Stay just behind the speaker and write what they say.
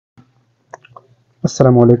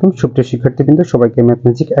আসসালামু আলাইকুম সুপ্রিয় শিক্ষার্থীবৃন্দ, সবাইকে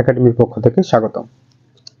ম্যাথমেটিক একাডেমির পক্ষ থেকে স্বাগতম।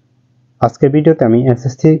 আজকের ভিডিওতে আমি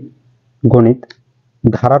এসএসসি গণিত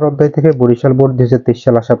ধারার অধ্যায় থেকে বরিশাল বোর্ড 2023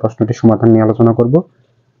 সালে আসা প্রশ্নটি সমাধান নিয়ে আলোচনা করব।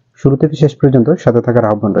 শুরু থেকে শেষ পর্যন্ত সাথে থাকার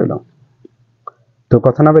আহ্বান রইল। তো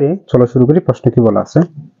কথা না বাড়িয়ে চলো শুরু করি। প্রশ্ন কি বলা আছে?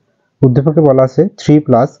 উদ্দীপকে বলা আছে 3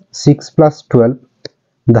 + 6 + 12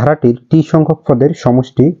 ধারাটির টি সংখ্যক পদের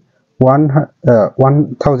সমষ্টি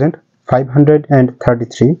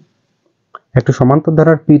 1533 একটি সমান্তর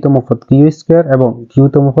ধারার পি তম পদ কিউ স্কয়ার এবং কিউ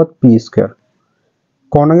তম পদ পি স্কয়ার।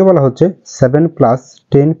 ক নঙ্গে বলা হচ্ছে 7 +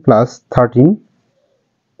 10 + 13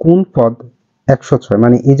 কোন পদ 106,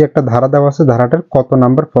 মানে এই যে একটা ধারা দেওয়া আছে, ধারাটার কত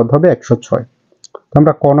নাম্বার পদ হবে 106। তো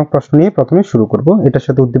আমরা ক নং প্রশ্ন নিয়ে প্রথমে শুরু করব, এটার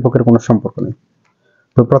সাথে উদ্দীপকের কোনো সম্পর্ক নেই।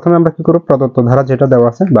 তো প্রথমে আমরা কি করব, প্রদত্ত ধারা যেটা দেওয়া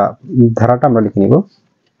আছে বা ধারাটা আমরা লিখে নিব।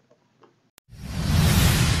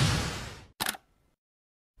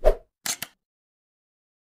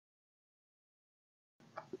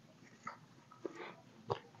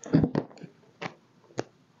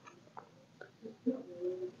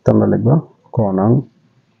 তো আমরা লিখব ক নং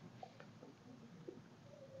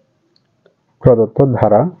প্রদত্ত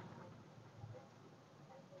ধারা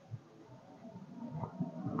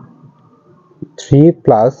three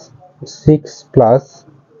plus six plus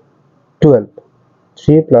 12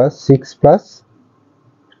 3 + 6 +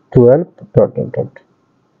 12 dot dot dot.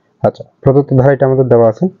 আচ্ছা, প্রদত্ত ধারা এটা আমাদের দেওয়া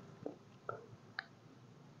আছে।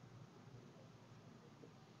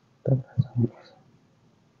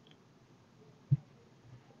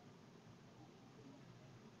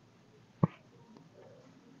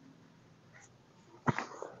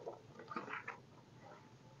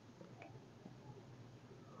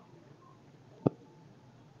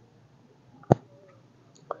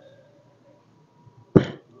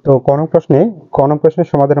 তো ক নং প্রশ্নের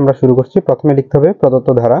সমাধান আমরা শুরু করছি। প্রথমে লিখতে হবে প্রদত্ত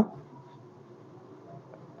ধারা।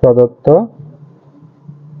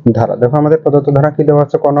 দেখো আমাদের প্রদত্ত ধারা কি দেওয়া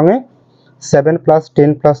আছে ক নং এ? 7 + 10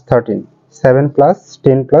 + 13 7 + 10 +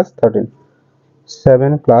 13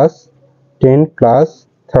 7 + 10 +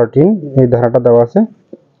 13 এই ধারাটা দেওয়া আছে।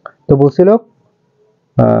 তো বলছিল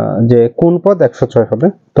যে কোন পদ 106 হবে।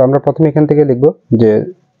 তো আমরা প্রথমে এখান থেকে লিখব যে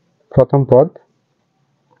প্রথম পদ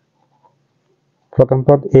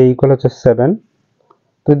a = হচ্ছে 7।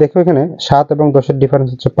 তো দেখো এখানে 7 এবং 10 এর ডিফারেন্স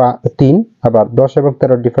হচ্ছে 3, আবার 10 এবং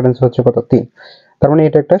 13 এর ডিফারেন্স হচ্ছে কত? 3। তার মানে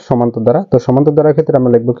এটা একটা সমান্তর ধারা। তো সমান্তর ধারার ক্ষেত্রে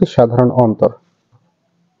আমরা লিখব কি সাধারণ অন্তর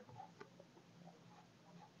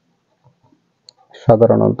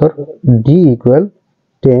d =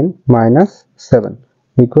 10 - 7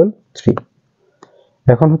 = 3।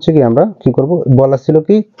 এখন হচ্ছে কি আমরা কি করব, বলা ছিল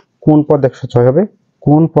কি কোন পদ 106 হবে।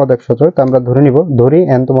 কোন পদ 106? তা আমরা ধরি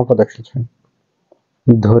n তম পদ 106,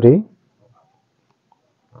 ধরি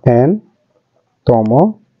n তম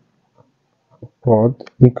পদ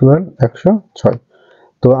ইকুয়াল 106।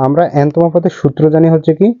 তো আমরা n তম পদের সূত্র জানি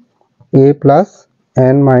হচ্ছে কি a +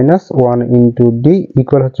 n - 1 * d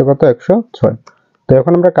ইকুয়াল হচ্ছে কত? 106। তো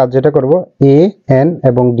এখন আমরা কাজ যেটা করব, a, n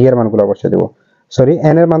এবং d এর মানগুলো বসিয়ে দেব। সরি,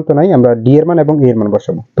 n এর মান তো নাই, আমরা d এর মান এবং a এর মান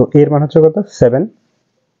বসাবো। তো a এর মান হচ্ছে কত? 7 +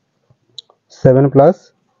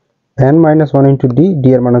 n - 1 * d, d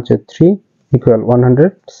এর মান হচ্ছে 3 ইকুয়াল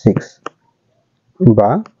 106। বা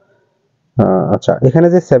আচ্ছা, এখানে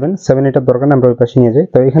যে 7 এটার দরকার না, আমরা ওই পাশে নিয়ে যাই।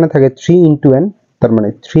 তো এখানে থাকে 3 * n, তার মানে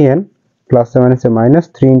 3n প্লাস 7 আছে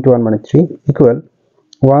 -3 * 1 মানে 3 ইকুয়াল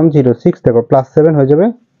 106। দেখো +7 হয়ে যাবে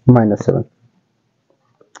 -7।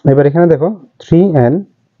 এবার এখানে দেখো 3n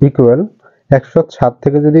ইকুয়াল 107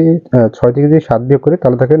 থেকে যদি 6 থেকে যদি 7 বিয়োগ করি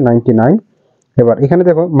তাহলে থাকে 99। এবার এখানে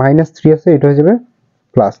দেখো -3 আছে, এটা হয়ে যাবে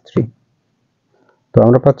 +3। তো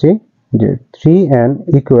আমরা পাচ্ছি যে 3n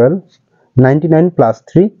ইকুয়াল 99 +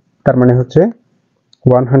 3, তার মানে হচ্ছে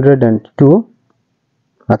 102।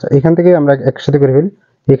 আচ্ছা, এখান থেকে আমরা একসাথে করে ফেলি।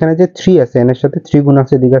 এখানে যে 3 আছে, n এর সাথে 3 গুণ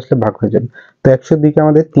আছে, এদিকে আসলে ভাগ হয়ে যাবে। তো 102 কে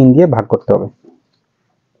আমাদের 3 দিয়ে ভাগ করতে হবে।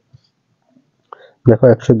 দেখো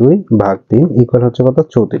 102 ভাগ 3 ইকুয়াল হচ্ছে কত?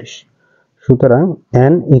 34। সুতরাং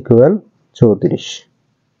n ইকুয়াল 34।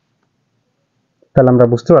 তাহলে আমরা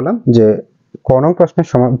বুঝতে পারলাম যে ক নং প্রশ্নের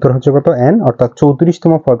উত্তর হচ্ছে কত? n, অর্থাৎ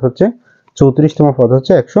 34তম পদ হচ্ছে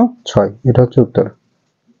 106। এটা হচ্ছে উত্তর।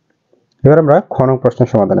 এবার আমরা খ নং প্রশ্নের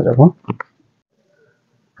সমাধানে যাব।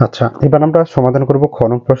 আচ্ছা, এবার আমরা সমাধান করব খ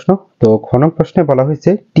নং প্রশ্ন। তো খ নং প্রশ্নে বলা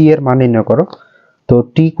হয়েছে টি এর মান নির্ণয় করো। তো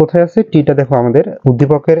টি কোথায় আছে? টিটা দেখো আমাদের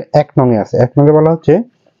উদ্দীপকের 1 নং এ আছে। 1 নং এ বলা হচ্ছে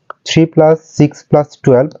 3 + 6 +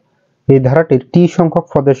 12 এই ধারাটির টি সংখ্যক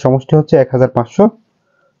পদের সমষ্টি হচ্ছে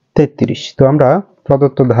 1533। তো আমরা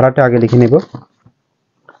প্রদত্ত ধারাটা আগে লিখে নিব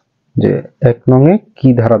যে 1 নং এ কি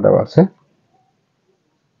ধারা দেওয়া আছে।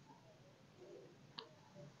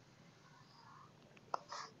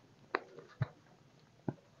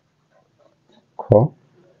 খ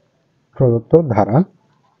প্রদত্ত ধারা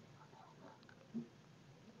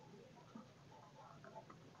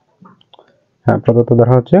প্রদত্ত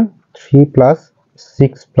ধারা হচ্ছে 3 +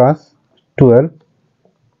 6 + 12।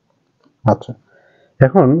 আচ্ছা,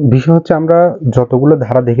 এখন বিষয় হচ্ছে আমরা যতগুলো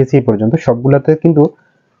ধারা দেখেছি এই পর্যন্ত সবগুলোতে কিন্তু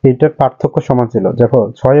এটার পার্থক্য সমান ছিল। দেখো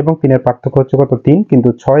 6 এবং 3 এর পার্থক্য হচ্ছে কত? 3, কিন্তু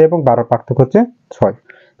 6 এবং 12 পার্থক্য হচ্ছে 6।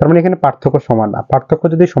 তার মানে এখানে পার্থক্য সমান না। পার্থক্য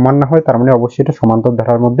যদি সমান না হয় তার মানে অবশ্যই এটা সমান্তর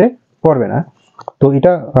ধারার মধ্যে পড়বে না। তো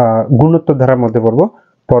এটা গুণোত্তর ধারার মধ্যে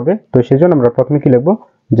পড়বে। তো সেজন্য আমরা প্রথমে কি লিখব,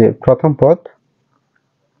 যে প্রথম পদ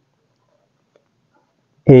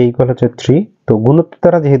a = হচ্ছে 3। তো গুণোত্তর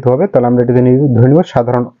ধারা যেহেতু হবে তাহলে আমরা এটা ধরে নিব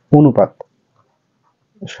সাধারণ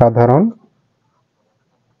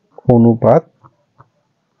অনুপাত।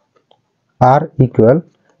 r ইকুয়াল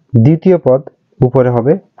দ্বিতীয় পদ উপরে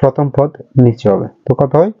হবে, প্রথম পদ নিচে হবে। তো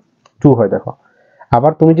কত হয়? 2 হয়। দেখো,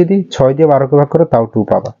 আবার তুমি যদি 6 দিয়ে 12 কে ভাগ করো তাও 2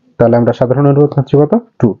 পাবা। তাহলে আমরা সাধারণ অনুপাত হচ্ছে কত?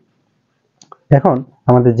 2। এখন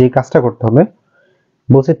আমাদের যে কাজটা করতে হবে,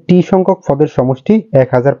 বলছে টি সংখ্যক পদের সমষ্টি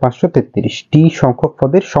 1533। টি সংখ্যক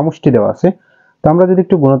পদের সমষ্টি দেওয়া আছে। তো আমরা যদি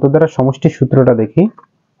একটু গুণোত্তর ধারা সমষ্টির সূত্রটা দেখি,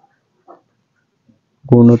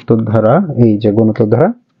 গুণোত্তর ধারা, এই যে গুণোত্তর ধারা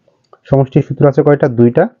সমষ্টির সূত্র আছে কয়টা?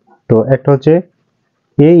 দুইটা। তো একটা হচ্ছে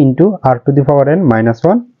a × r⁴ -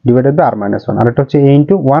 1 divided by r - 1, আর একটা হচ্ছে a ×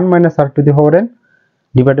 1 - r⁴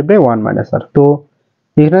 divided by 1 - r। তো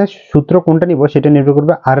এখানে সূত্র কোনটা নিব সেটা নির্ভর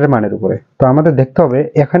করবে r এর মানের উপরে। তো আমাদের দেখতে হবে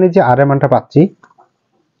এখানে যে r এর মানটা পাচ্ছি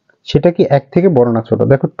সেটা কি 1 থেকে বড় না ছোট?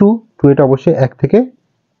 দেখো 2 এটা অবশ্যই 1 থেকে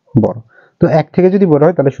বড়। তো 1 থেকে যদি বড়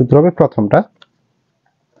হয় তাহলে সূত্র হবে প্রথমটা।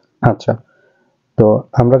 আচ্ছা, তো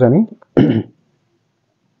আমরা জানি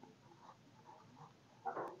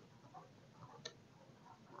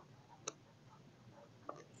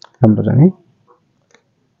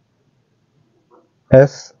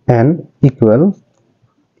Sn ইকুয়াল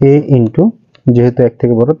a ইন্টু, যেহেতু 1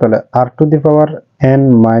 থেকে বড় তাহলে r⁴n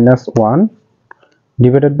 - 1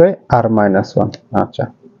 ডিভাইডেড বাই r - 1। আচ্ছা,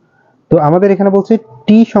 তো আমাদের এখানে বলছে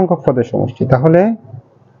টি সংখ্যক পদের সমষ্টি। তাহলে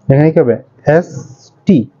এখানে কি হবে? st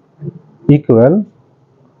equal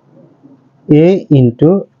a into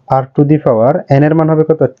r⁴n এর মান হবে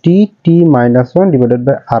কত? t 1 divided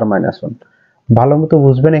by r - 1। ভালো মতো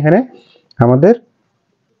বুঝবেন, এখানে আমাদের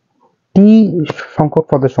টি সংখ্যক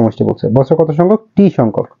পদের সমষ্টি বলছে কত সংখ্যক? টি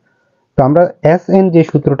সংখ্যক। তো আমরা Sn যে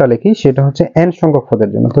সূত্রটা লিখি সেটা হচ্ছে n সংখ্যক পদের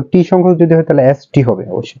জন্য। তো টি সংখ্যক যদি হয় তাহলে st হবে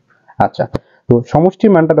অবশ্যই। আচ্ছা, তো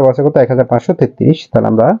সমষ্টির মানটা দেওয়া আছে কত? 1533। তাহলে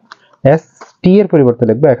আমরা st এর পরিবর্তে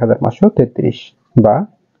লিখব 1533 বা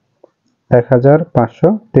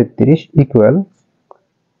 1533 ইকুয়াল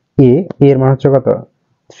a এর মান হচ্ছে কত?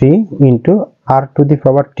 3 ×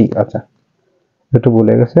 r⁴t। আচ্ছা, একটু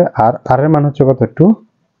ভুলে গেছে, আর r এর মান হচ্ছে কত? 2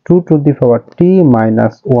 2⁴t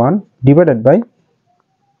 - 1 ডিভাইডেড বাই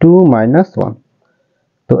 2 - 1।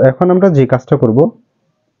 তো এখন আমরা যে কাজটা করব,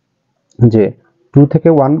 যে 2 থেকে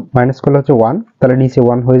 1 মাইনাস করলে হচ্ছে 1, তাহলে নিচে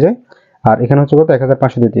 1 হয়ে যায়। আর এখানে হচ্ছে কত?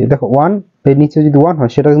 1533। দেখো 1 এর নিচে যদি 1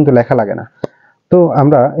 হয় সেটা কিন্তু লেখা লাগে না। তো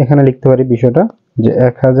আমরা এখানে লিখতে পারি বিষয়টা, যে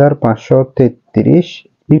 1533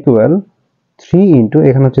 ইকুয়াল 3 ইন্টু,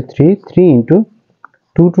 এখানে হচ্ছে 3 ×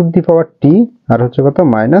 2⁴t আর হচ্ছে কত?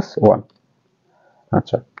 -1।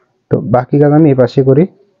 আচ্ছা, তো বাকি কাজ আমি এই পাশে করি,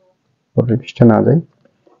 পরের পৃষ্ঠা না যাই।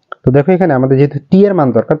 তো দেখো এখানে আমাদের যেহেতু টি এর মান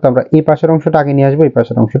দরকার, তো আমরা এই পাশের অংশটা আগে নিয়ে আসবো, এই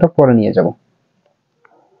পাশের অংশটা পরে নিয়ে যাব।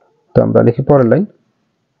 তো আমরা লিখি পরের লাইন,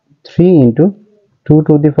 3 ×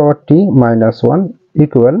 2⁴t - 1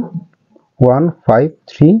 ইকুয়াল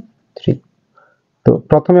 1533। তো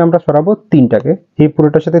প্রথমে আমরা সরাবো 3টাকে, এই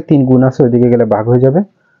পুরোটার সাথে 3 গুণ আছে, ওইদিকে গেলে ভাগ হয়ে যাবে।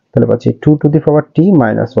 তাহলে পাচ্ছি 2⁴t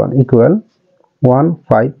 - 1 ইকুয়াল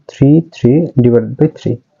 1533 ডিভাইডেড বাই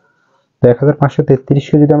 3। তো 1533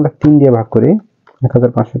 কে যদি আমরা 3 দিয়ে ভাগ করি,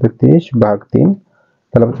 1533 ভাগ 3,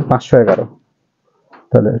 তাহলে হচ্ছে 511।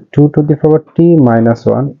 তাহলে 2⁴t -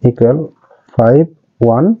 1 ইকুয়াল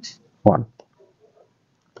 511।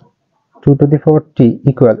 2⁴t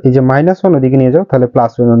ইকুয়াল, এই যে -1 ওদিকে নিয়ে যাও, তাহলে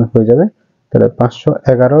 +1 হয়ে যাবে। তাহলে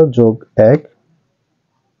 511 যোগ 1,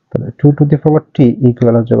 তাহলে 2⁴t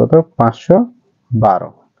ইকুয়াল হচ্ছে কত? 512।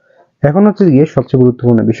 এখন হচ্ছে গিয়ে সবচেয়ে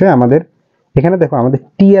গুরুত্বপূর্ণ বিষয়, আমাদের এখানে দেখো আমাদের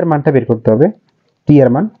টি এর মানটা বের করতে হবে। টি এর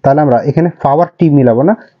মান, তাহলে আমরা এখানে পাওয়ার টি মিলাবো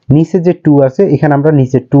না, নিচে যে 2 আছে এখানে আমরা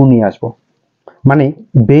নিচে 2 নিয়ে আসবো, মানে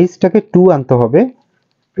বেসটাকে 2 আনতে হবে।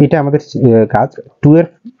 এটা আমাদের কাজ।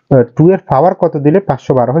 2 এর পাওয়ার কত দিলে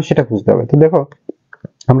 512 হয় সেটা খুঁজতে হবে। তো দেখো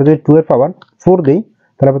আমরা যদি 2 এর পাওয়ার 4 দেই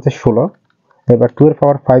তাহলে হচ্ছে 16। এবার 2 এর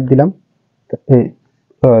পাওয়ার 5 দিলাম,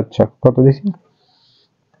 আচ্ছা কত দিছি?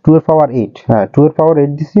 2 এর পাওয়ার 8, হ্যাঁ 2 এর পাওয়ার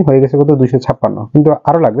 8 দিছি, হয়ে গেছে কত? 256, কিন্তু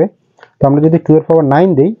আরো লাগবে। তো আমরা যদি 2 এর পাওয়ার 9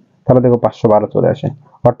 দেই তাহলে দেখো 512 চলে আসে,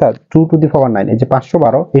 অর্থাৎ 2 টু দি পাওয়ার 9, এই যে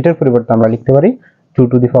 512 এটার পরিবর্তে আমরা লিখতে পারি 2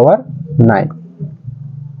 to the power 9,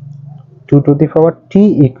 2 to the power t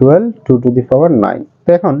equal 2 to the পাওয়ার 9। তো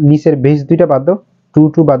এখন নিচের বেস দুইটা বাদ দাও, 2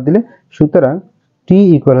 2 বাদ দিলে, সুতরাং t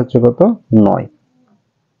ইকুয়াল হচ্ছে কত 9,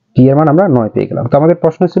 t এর মান আমরা 9 পেয়ে গেলাম। তো আমাদের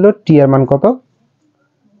প্রশ্ন ছিল t এর মান কত,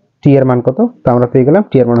 t এর মান কত, তো আমরা পেয়ে গেলাম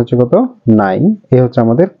t এর মান হচ্ছে কত 9। এই হচ্ছে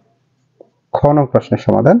আমাদের খ নং প্রশ্নের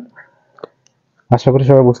সমাধান। আশা করি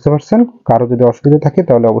সবাই বুঝতে পারছেন, কারো যদি অসুবিধা থাকে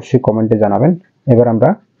তাহলে অবশ্যই কমেন্টে জানাবেন। এবার আমরা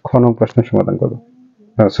খ নং প্রশ্নের সমাধান করব,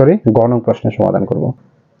 সরি গ নং প্রশ্নের সমাধান করব।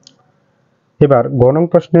 এবার গ নং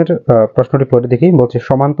প্রশ্নের প্রশ্নটি পড়ে দেখি, বলছে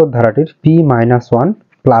সমান্তর ধারাটির p-1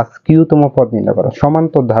 প্লাস কিউ তম পদ নির্ণয় করো।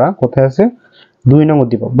 সমান্তর ধারা কোথায় আছে, 2 নং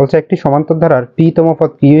উদ্দীপক বলছে একটি সমান্তর ধারার p তম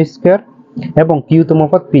পদ কিউ স্কয়ার এবং কিউ তম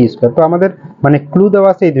পদ p স্কয়ার। তো আমাদের মানে ক্লু দেওয়া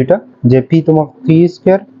আছে এই দুইটা, যে p তম কিউ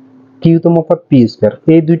স্কয়ার, কিউ তম পদ p স্কয়ার,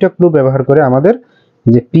 এই দুইটা ক্লু ব্যবহার করে আমাদের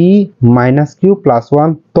যে p - q +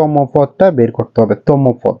 1 তম পদটা বের করতে হবে, তম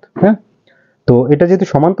পদ। হ্যাঁ, তো এটা যেহেতু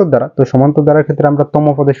সমান্তর ধারা, তো সমান্তর ধারার ক্ষেত্রে আমরা তম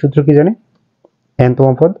পদের সূত্র কি জানি, n তম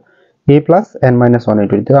পদ a + n-1 *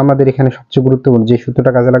 d। তো আমাদের এখানে সবচেয়ে গুরুত্বপূর্ণ যে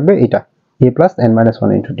সূত্রটা কাজে লাগবে এটা, a + n-1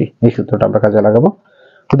 * d, এই সূত্রটা আমরা কাজে লাগাবো।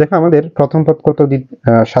 তো দেখো আমাদের প্রথম পদ কত,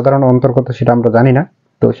 সাধারণ অন্তর কত সেটা আমরা জানি না,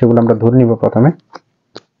 তো সেগুলো আমরা ধরে নিব। প্রথমে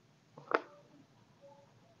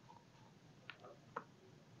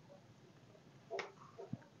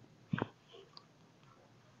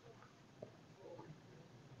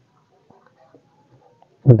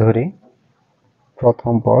ধরি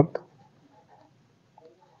প্রথম পদ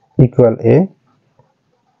ইকুয়াল a,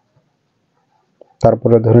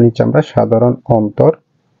 তারপরে ধরে নিচ্ছি আমরা সাধারণ অন্তর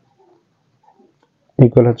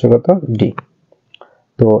ইকুয়াল হচ্ছে কত d।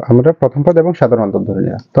 তো আমরা প্রথম পদ এবং সাধারণ অন্তর ধরে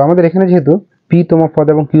নিলাম। তো আমাদের এখানে যেহেতু p তম পদ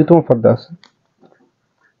এবং q তম পদ আছে,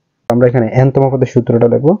 আমরা এখানে n তম পদের সূত্রটা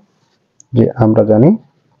লিখব, যে আমরা জানি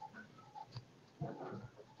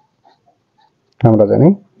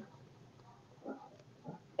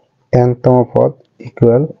n তম পদ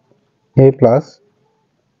ইকুয়াল a +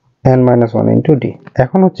 n-1 * d।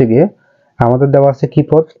 এখন হচ্ছে গিয়ে আমাদের দেওয়া আছে কি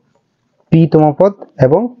পদ, p তম পদ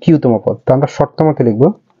এবং q তম পদ। তো আমরা শর্ত মতে লিখব,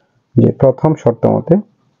 যে প্রথম শর্ত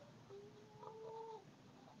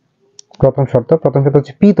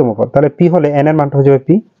হচ্ছে p তম পদ, তাহলে p হলে n এর মানটা হয়ে যাবে p,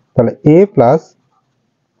 তাহলে a +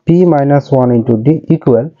 p-1 * d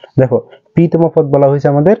ইকুয়াল, দেখো p তম পদ বলা হয়েছে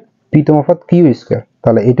আমাদের p তম পদ q স্কয়ার,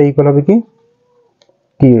 তাহলে এটা ইকুয়াল হবে কি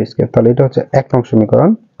q স্কয়ার। তাহলে এটা হচ্ছে 1 নং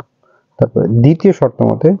সমীকরণ। তারপরে দ্বিতীয় শর্ত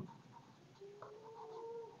মতে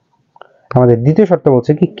আমাদের দ্বিতীয় শর্ত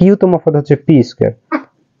বলছে কি q তম পদ হচ্ছে p স্কয়ার,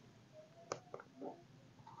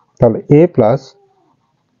 তাহলে a +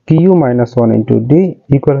 q-1 * d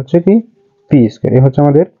ইকুয়াল হচ্ছে কি p স্কয়ার। এই হচ্ছে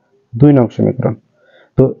আমাদের 2 নং সমীকরণ।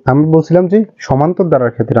 তো আমরা বলছিলাম যে সমান্তর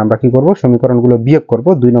ধারার ক্ষেত্রে আমরা কি করব, সমীকরণগুলো বিয়োগ করব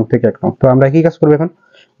 2 নং থেকে 1 নং। তো আমরা কি কাজ করব এখন,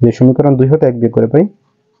 যে সমীকরণ 2 হতে 1 বিয়োগ করে পাই,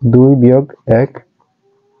 2 - 1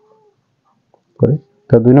 করে,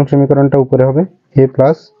 তো 2 নং সমীকরণটা উপরে হবে a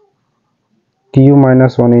 + q-1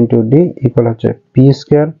 * d ইকুয়াল হচ্ছে p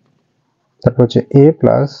স্কয়ার, তারপর হচ্ছে a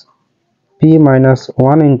 + p-1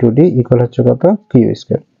 * d ইকুয়াল হচ্ছে কত q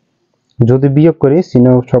স্কয়ার। যদি বিয়োগ করি চিহ্ন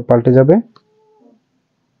সব পাল্টে যাবে।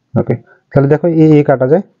 ওকে, তাহলে দেখো a কাটা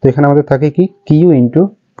যায়, তো এখানে আমাদের থাকে কি q ইনটু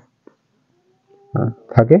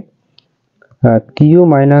থাকে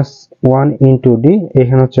q-1 * d,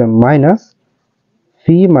 এখানে হচ্ছে মাইনাস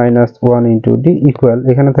p-1 * d ইকুয়াল,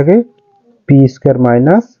 এখানে থাকে p square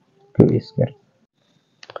minus q square.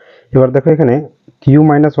 এবার দেখো এখানে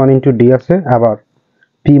q-1 * d আছে, আবার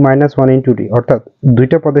p-1 * d, অর্থাৎ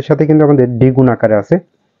দুইটা পদের সাথে কিন্তু আমাদের d গুণ আকারে আছে।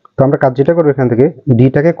 তো আমরা কাজ যেটা করব, এখান থেকে d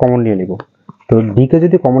টাকে কমন নিয়ে নিব। তো d কে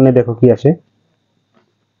যদি কমন নিয়ে দেখো কি আসে,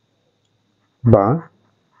 বা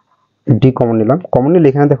d কমন নিলাম, কমন নিলে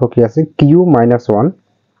এখানে দেখো কি আছে q-1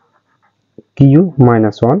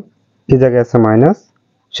 এই জায়গায় আছে মাইনাস,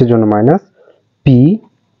 সেজন্য মাইনাস p,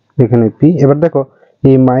 এখানে p। এবার দেখো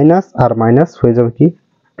এই মাইনাস আর মাইনাস হয়ে যাবে কি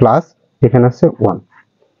প্লাস, এখানে আছে 1।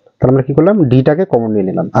 তাহলে আমরা কি করলাম, d টাকে কমন নিয়ে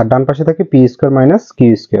নিলাম, আর ডান পাশে থাকে p square minus q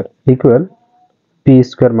square equal p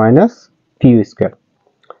square minus q square.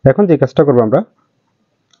 এখন যে কাজটা করব আমরা,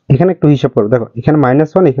 এখানে একটু হিসাব করব, দেখো এখানে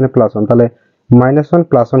 -1 এখানে +1, তাহলে -1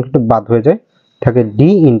 + 1 কিন্তু বাদ হয়ে যায়, থাকে d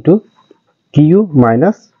into q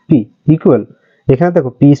minus p equal, এখানে দেখো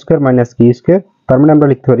p square minus q square, তার মানে আমরা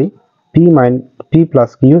লিখতে পারি p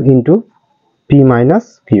 + q into p minus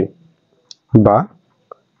q, বা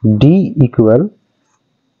d equal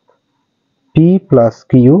p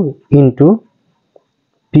 + q into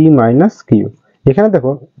p minus q। এখানে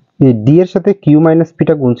দেখো এই d এর সাথে q মাইনাস p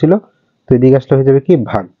টা গুণ ছিল, তো এদিকে আসলে হয়ে যাবে কি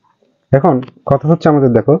ভাগ। এখন কথা হচ্ছে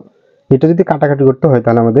আমাদের, দেখো এটা যদি কাটাকাটি করতে হয়,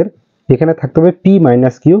 তাহলে আমাদের এখানে থাকতে হবে p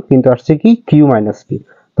মাইনাস কিউ, কিন্তু আসছে কি কিউ মাইনাস পি।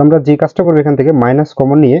 তো আমরা যে কাজটা করবো এখান থেকে মাইনাস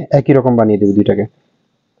কমন নিয়ে একই রকম বানিয়ে দেবো দুইটাকে,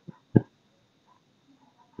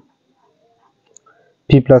 p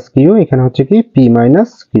প্লাস কিউ, এখানে হচ্ছে কি p মাইনাস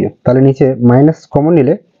কিউ। তাহলে নিচে মাইনাস কমন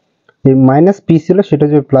নিলে এই মাইনাস পি ছিল সেটা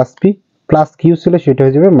হয়ে যাবে প্লাস পি, প্লাস কিউ ছিল সেটা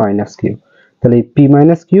হয়ে যাবে মাইনাস কিউ। তাহলে এই পি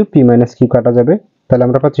মাইনাস কিউ কাটা যাবে। তাহলে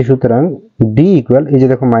আমরা পাচ্ছি সুতরাং ডি ইকুয়াল, এই যে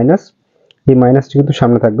দেখো মাইনাস, এই মাইনাসটি কিন্তু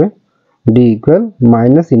সামনে থাকবে, D equal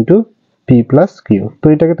minus into P plus Q. তো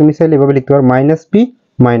এটাকে তুমি চাইলে এভাবে লিখতে পারো minus P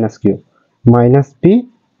minus Q, minus P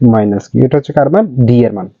minus Q. এটা হচ্ছে কার মান? ডি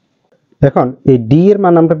এর মান। এখন এই ডি এর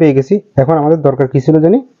মান আমরা পেয়ে গেছি। এখন আমাদের দরকার কি ছিল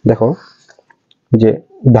জানি? দেখো যে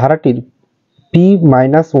ধারাটির P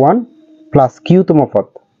minus one plus Q তম পদ,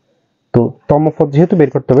 তো তম পদ যেহেতু বের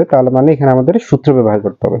করতে হবে তাহলে মানে এখানে আমাদের সূত্র ব্যবহার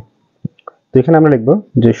করতে হবে। তো এখানে আমরা লিখবো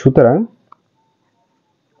যে সুতরাং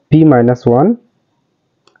পি মাইনাস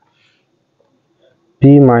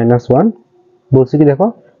ওয়ান বলছি কি দেখো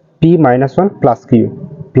P minus one plus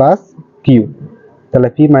Q, তাহলে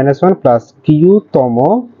P minus one plus Q তম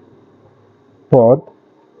পদ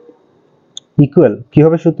ইকুয়াল কি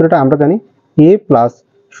হবে? সূত্রটা আমরা জানি এ প্লাস,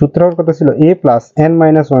 সূত্র হওয়ার কথা ছিল এ plus N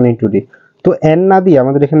minus one into D. তো এন না দিয়ে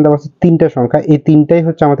আমাদের এখানে দেওয়া আছে তিনটা সংখ্যা, এই তিনটাই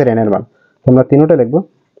হচ্ছে আমাদের এন এর মান। আমরা তিনটা লিখবো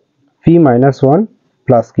P minus one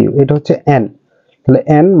plus Q, এটা হচ্ছে এন, তাহলে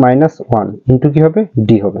এন মাইনাস ওয়ান ইন্টু কি হবে?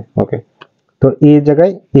 ডি হবে। ওকে, তো এই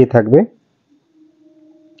জায়গায় এ থাকবে,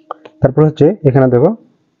 তারপর হচ্ছে এখানে দেখো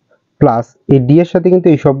প্লাস এই ডি এর সাথে কিন্তু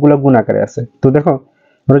এই সবগুলো গুণ আকারে আছে। তো দেখো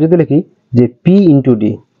আমরা যদি লিখি যে পি ইন্টু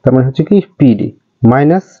ডি, তার মানে হচ্ছে কি P D,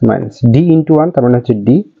 minus minus D into one, তার মানে হচ্ছে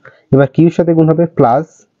ডি। এবার কিউর সাথে গুণ হবে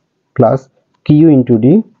প্লাস কিউ ইন্টু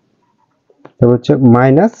ডি, তারপর হচ্ছে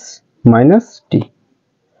মাইনাস ডি।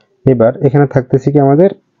 এবার এখানে থাকতেছে কি আমাদের,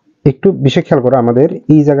 একটু বিশেষ খেয়াল করো, আমাদের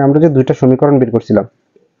এই জায়গায় আমরা যে দুইটা সমীকরণ বের করছিলাম,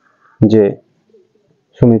 যে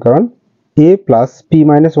সমীকরণ a plus P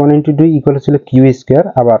minus one into D equal ছিল কিউ স্কোয়ার,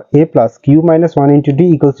 আবার a plus Q minus one into D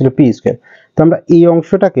equal ছিল পি স্কোয়ার। তো আমরা এই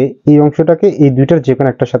অংশটাকে এই দুইটার যে কোনো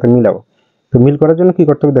একটার সাথে মিলাবো। তো মিল করার জন্য কি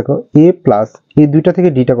করতে হবে? দেখো a প্লাস এই দুইটা থেকে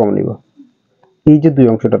ডিটা কমন নিব, এই যে দুই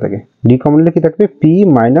অংশটা থেকে ডি কমন নিলে কি থাকবে? পি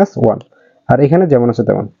মাইনাস ওয়ান, আর এখানে যেমন আছে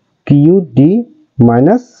তেমন কিউ ডি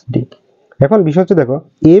মাইনাস ডি। এখন বিষয় হচ্ছে দেখো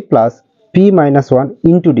a plus P minus one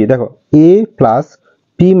into D, দেখো a plus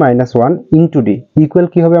P minus one into D equal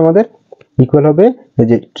কি হবে আমাদের? ইকুয়াল হবে এই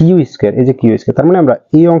যে কিউ স্কোয়ার, এই যে কিউ স্কোয়ার। তার মানে আমরা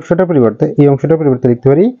এই অংশটার পরিবর্তে লিখতে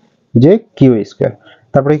পারি যে কিউ স্কোয়ার।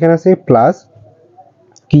 তারপরে এখানে আছে প্লাস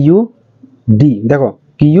কিউ ডি, দেখো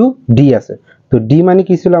কিউ ডি আছে, তো ডি মানে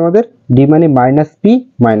কি ছিল আমাদের? ডি মানে মাইনাস পি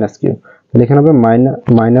মাইনাস কিউ, তাহলে এখানে হবে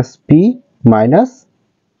মাইনাস পি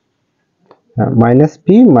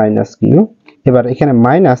মাইনাস কিউ। এবার এখানে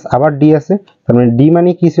মাইনাস আবার ডি আছে, তার মানে ডি মানে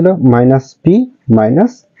কি ছিল? Minus P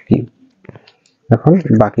minus Q. এখন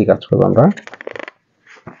বাকি কাজ করবো আমরা।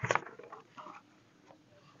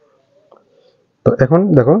 তো এখন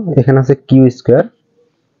দেখো এখানে আছে কিউ স্কোয়ার,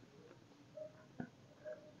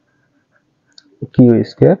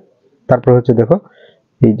 তারপর হচ্ছে দেখো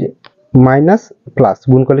এই যে মাইনাস প্লাস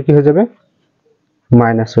গুণ করলে কি হয়ে যাবে?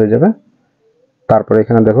 মাইনাস হয়ে যাবে। তারপরে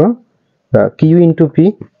এখানে দেখো কিউ ইন্টু পি,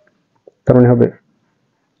 তার মানে হবে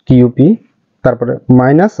কিউ পি, তারপরে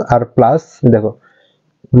মাইনাস আর প্লাস, দেখো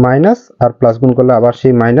মাইনাস আর প্লাস গুণ করলে আবার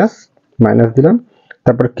সেই মাইনাস দিলাম,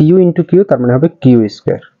 তারপরে কিউ ইন্টু কিউ, তার মানে হবে কিউ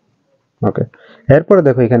স্কোয়ার। ওকে, এরপরে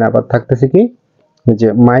দেখো এখানে আবার থাকতেছে কি যে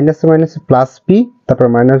মাইনাস প্লাস পি, তারপর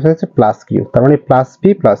মাইনাস হচ্ছে প্লাস কিউ, তার মানে plus P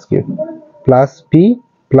plus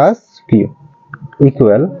Q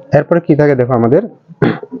equal, এরপরে কি থাকে দেখো আমাদের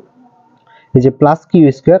এই যে প্লাস কিউ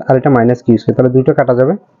স্কোয়ার আর এটা মাইনাস কিউ স্কোয়ার, তাহলে দুটো কাটা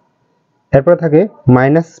যাবে। এরপরে থাকে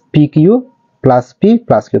minus P Q plus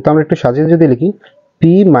Q. তো আমরা একটু সাজিয়ে যদি লিখি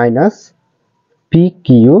P minus P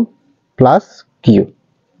Q plus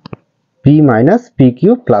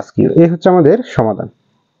Q, এই হচ্ছে আমাদের সমাধান।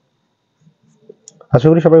 আশা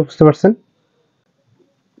করি সবাই বুঝতে পারছেন।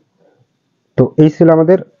 তো এই ছিল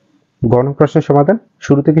আমাদের গণপ্রশ্নের সমাধান।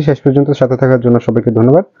 শুরু থেকে শেষ পর্যন্ত সাথে থাকার জন্য সবাইকে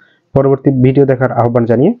ধন্যবাদ। পরবর্তী ভিডিও দেখার আহ্বান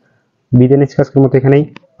জানিয়ে বিদায় নিচ্ছি আজকের মতো এখানেই।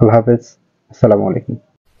 আল্লাহ হাফেজ, আসসালামু আলাইকুম।